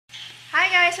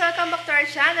guys! Welcome back to our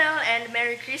channel and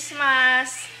Merry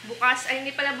Christmas! Bukas, ay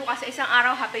hindi pala bukas, isang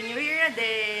araw, Happy New Year na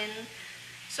din!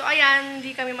 So ayan,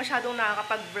 hindi kami masyadong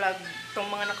nakakapag-vlog itong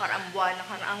mga nakaraang buwan,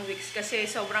 nakaraang weeks kasi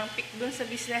sobrang peak dun sa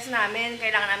business namin,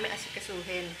 kailangan namin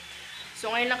asikasuhin.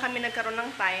 So ngayon lang kami nagkaroon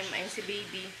ng time, ayun si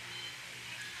baby.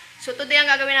 So today ang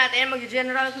gagawin natin,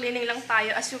 mag-general cleaning lang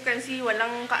tayo. As you can see,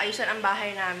 walang kaayusan ang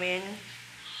bahay namin.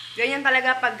 Ganyan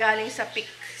talaga pag galing sa peak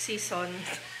season.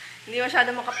 Hindi masyado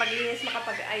makapaglinis,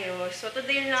 makapag-ayos. So,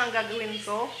 today yun lang ang gagawin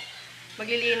ko.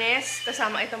 Maglilinis,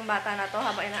 kasama itong bata na to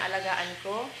habang inaalagaan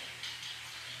ko.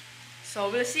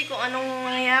 So, we'll see kung anong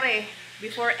mangyayari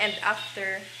before and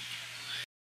after.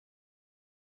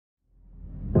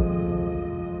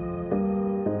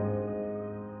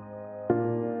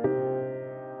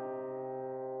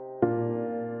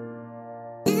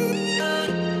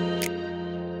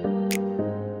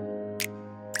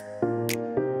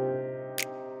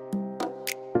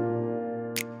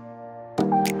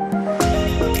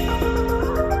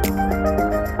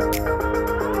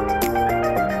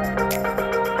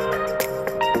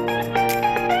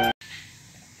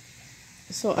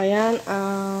 So, ayan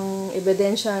ang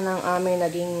ebidensya ng aming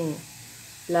naging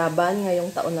laban ngayong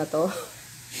taon na to.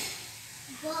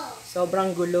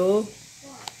 Sobrang gulo.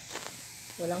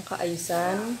 Walang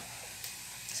kaayusan.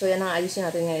 So, yan ang ayusin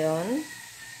natin ngayon.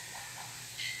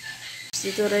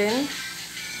 Dito rin.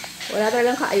 Wala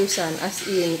talagang kaayusan. As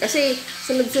in. Kasi,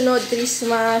 sunod-sunod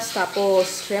Christmas.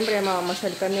 Tapos, syempre,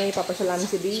 mamamasyal kami. Papasyal namin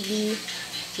si baby.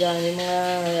 Yan, yung mga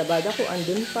labada ko,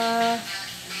 andun pa.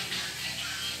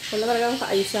 Wala talagang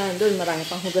kaayusan. Doon, marami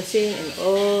pang hugasin and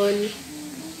all.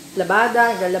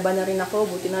 Labada, naglalaban na rin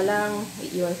ako. Buti na lang.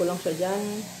 Iiwan ko lang siya dyan.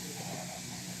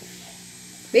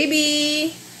 Baby!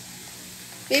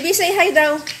 Baby, say hi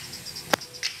daw.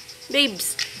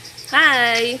 Babes.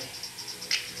 Hi!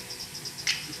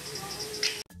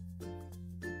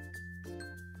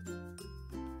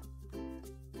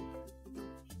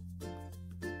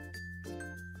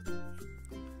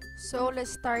 So,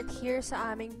 let's start here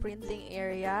sa aming printing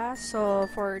area. So,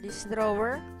 for this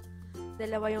drawer,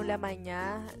 dalawa yung laman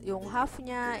niya. Yung half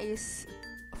niya is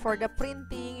for the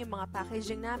printing, yung mga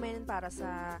packaging namin para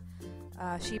sa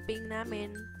shipping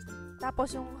namin.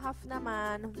 Tapos, yung half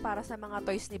naman para sa mga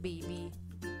toys ni baby.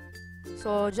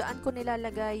 So, dyan ko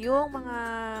nilalagay yung mga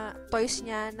toys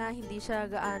niya na hindi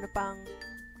siya gaano pang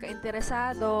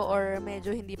kainteresado or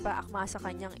medyo hindi pa akma sa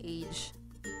kanyang age.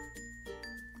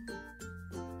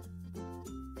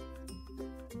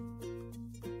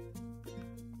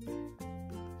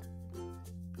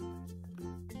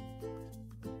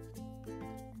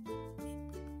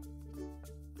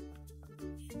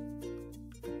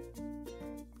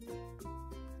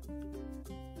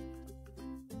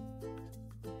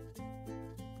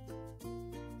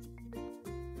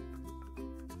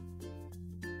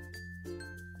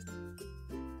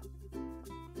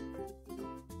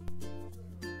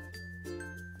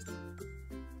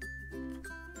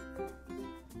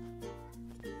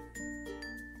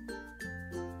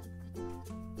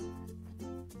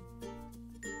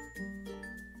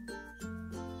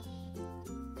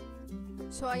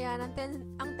 So, ayan,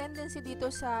 ang tendency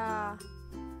dito sa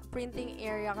printing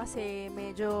area kasi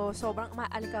medyo sobrang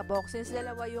maalikabok. Since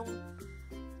dalawa yung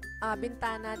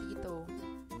bintana dito,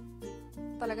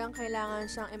 talagang kailangan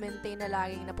siyang i-maintain na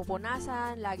laging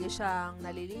napupunasan, lagi siyang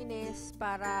nalilinis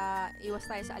para iwas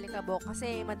tayo sa alikabok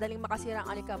kasi madaling makasira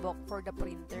ang alikabok for the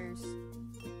printers.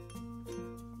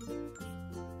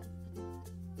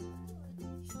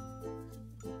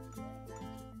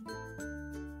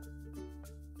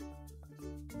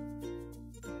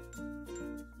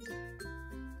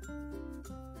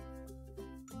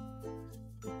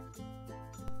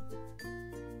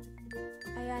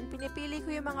 Ayan, pinipili ko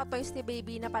yung mga toys ni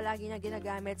baby na palagi niya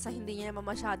ginagamit sa hindi niya naman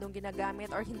masyadong ginagamit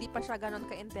or hindi pa siya ganon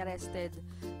ka-interested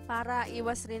para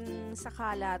iwas rin sa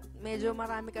kalat. Medyo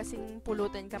marami kasing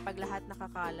pulutan kapag lahat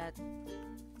nakakalat.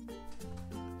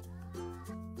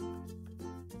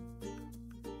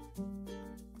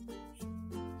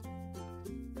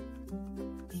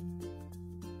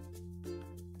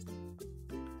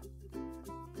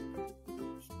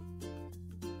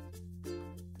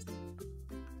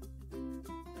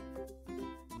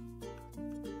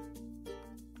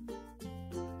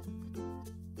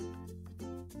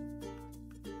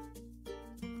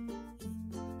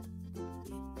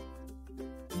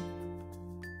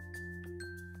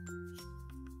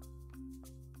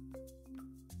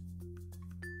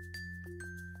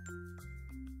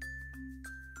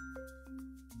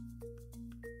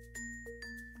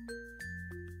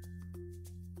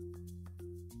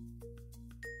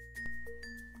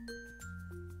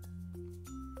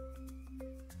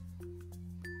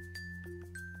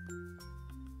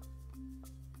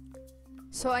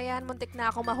 So ayan, muntik na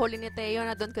ako mahuli ni Teo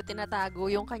na doon ko tinatago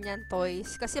yung kanyang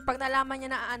toys. Kasi pag nalaman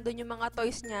niya na aandun yung mga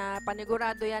toys niya,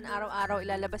 panigurado yan, araw-araw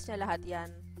ilalabas niya lahat yan.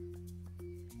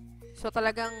 So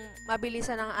talagang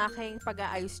mabilisan ang aking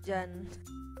pag-aayos dyan.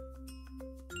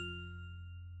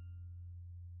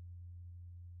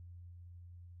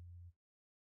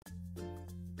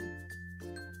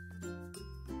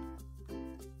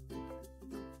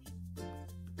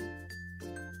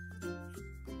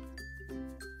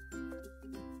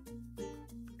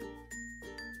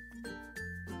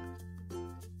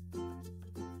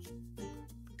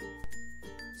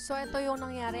 So, ito yung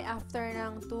nangyari after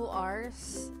ng 2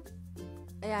 hours.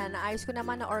 Ayan, naayos ko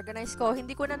naman, na-organize ko.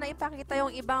 Hindi ko na naipakita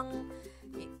yung ibang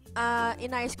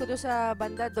inayos ko doon sa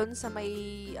banda, doon sa may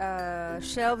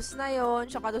shelves na yon,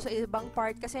 tsaka doon sa ibang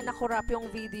part kasi nakurap yung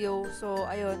video. So,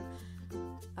 ayun.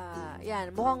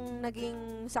 Yan, mukhang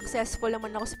naging successful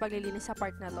naman ako sa paglilinis sa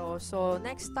part na to. So,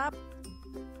 next stop.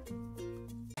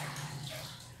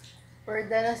 We're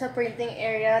done na sa printing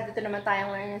area. Dito naman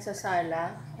tayo ngayon sa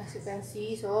sala. As you can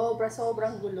see,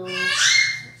 sobrang gulo.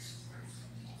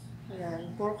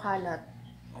 Ayan, puro kalat.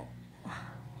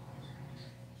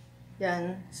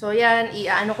 Yan. So, yan.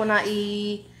 Ano ko na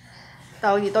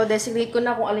tawag dito. Designate ko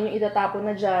na kung alin yung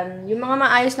itatapon na dyan. Yung mga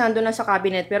maayos nandun na sa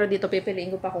cabinet. Pero dito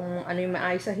pipiliin ko pa kung ano yung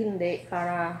maayos sa hindi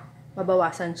para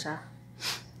mabawasan siya.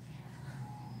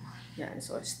 Yan.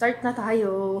 So, start na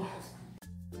tayo.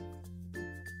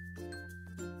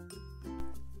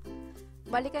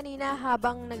 Bali kanina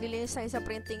habang naglilinis tayo sa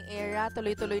printing area,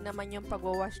 tuloy-tuloy naman yung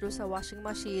pag-wash doon sa washing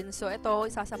machine. So ito,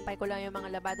 isasampay ko lang yung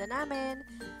mga labada namin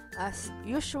as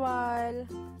usual.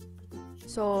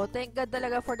 So thank God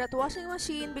talaga for that washing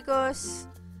machine because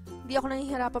hindi ako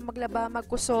nahihirapan maglaba,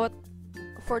 magkusot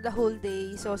for the whole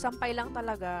day. So sampay lang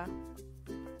talaga.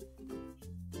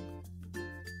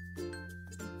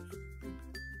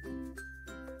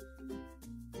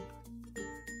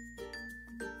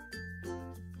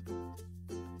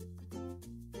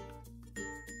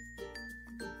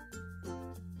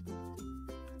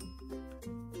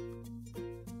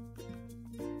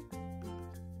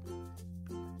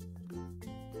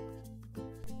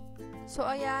 So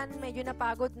ayan, medyo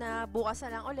napagod na, bukas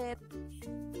na lang ulit.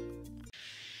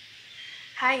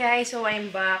 Hi guys, so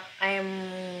I'm back. I'm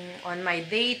on my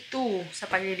day 2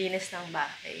 sa paglilinis ng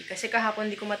bahay. Kasi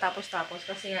kahapon di ko matapos-tapos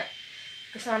kasi nga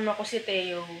kasama ko si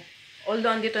Teo.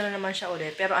 Although andito na naman siya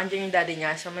ulit, pero andyan yung daddy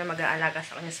niya, so may mag-aalaga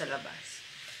sa kanya sa labas.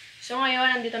 So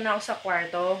ngayon, andito na ako sa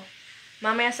kwarto.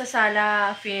 Mamaya sa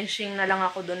sala, finishing na lang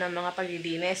ako doon ng mga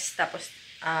paglilinis. Tapos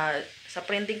sa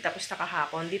printing tapos na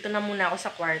kahapon. Dito na muna ako sa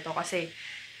kwarto kasi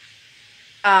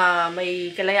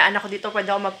may kalayaan ako dito. Pwede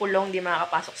ako magkulong, di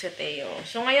makakapasok si Teo.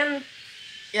 So ngayon,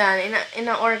 yan,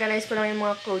 ina-organize ko lang yung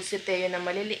mga clothes si Teo na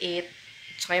maliliit.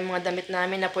 Tsaka yung mga damit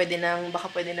namin na baka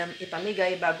pwede na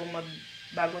ipamigay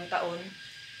bagong taon.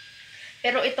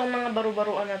 Pero itong mga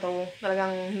baro-baruan na to,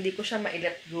 talagang hindi ko siya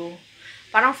ma-let go.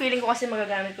 Parang feeling ko kasi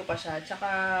magagamit ko pa siya. Tsaka,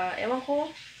 ewan ko,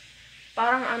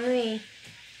 parang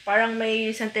parang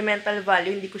may sentimental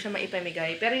value, hindi ko siya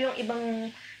maipamigay. Pero yung ibang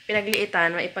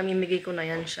pinagliitan, maipamimigay ko na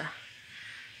yan siya.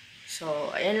 So,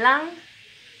 ayan lang.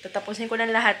 Tatapusin ko na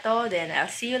lahat to. Then,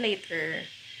 I'll see you later.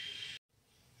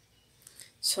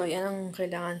 So, ayan ang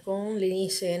kailangan kong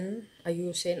linisin,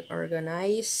 ayusin,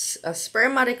 organize. As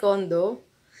per Marie Kondo,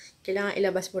 kailangan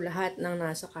ilabas mo lahat ng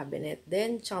nasa cabinet.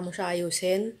 Then, tsaka mo siya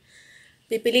ayusin.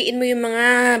 Pipiliin mo yung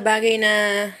mga bagay na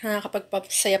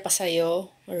nakakapagpasaya pa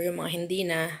sa'yo or yung mga hindi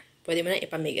na, pwede mo na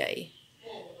ipamigay.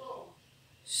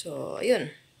 So, ayun.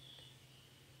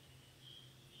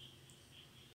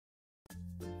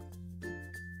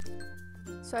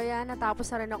 So ayan,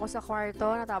 natapos na rin ako sa kwarto.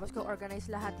 Natapos ko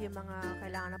organize lahat yung mga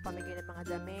kailangan ng pamigay ng mga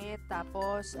damit.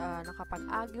 Tapos,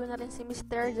 nakapag-agyo na rin si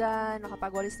Mr. dyan.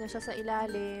 Nakapag-walis na siya sa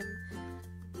ilalim.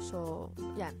 So,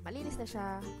 yan, malinis na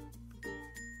siya.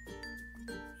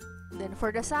 Then,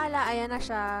 for the sala, ayan na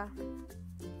siya.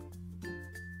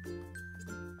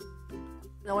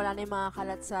 Nawala na yung mga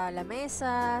kalat sa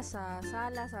lamesa, sa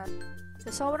sala, sa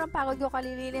sobrang pagod ko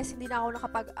kalilinis, hindi na ako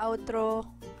nakapag-outro.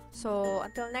 So,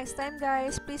 until next time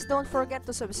guys, please don't forget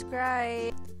to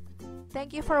subscribe.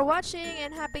 Thank you for watching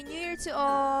and Happy New Year to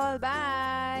all!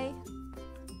 Bye!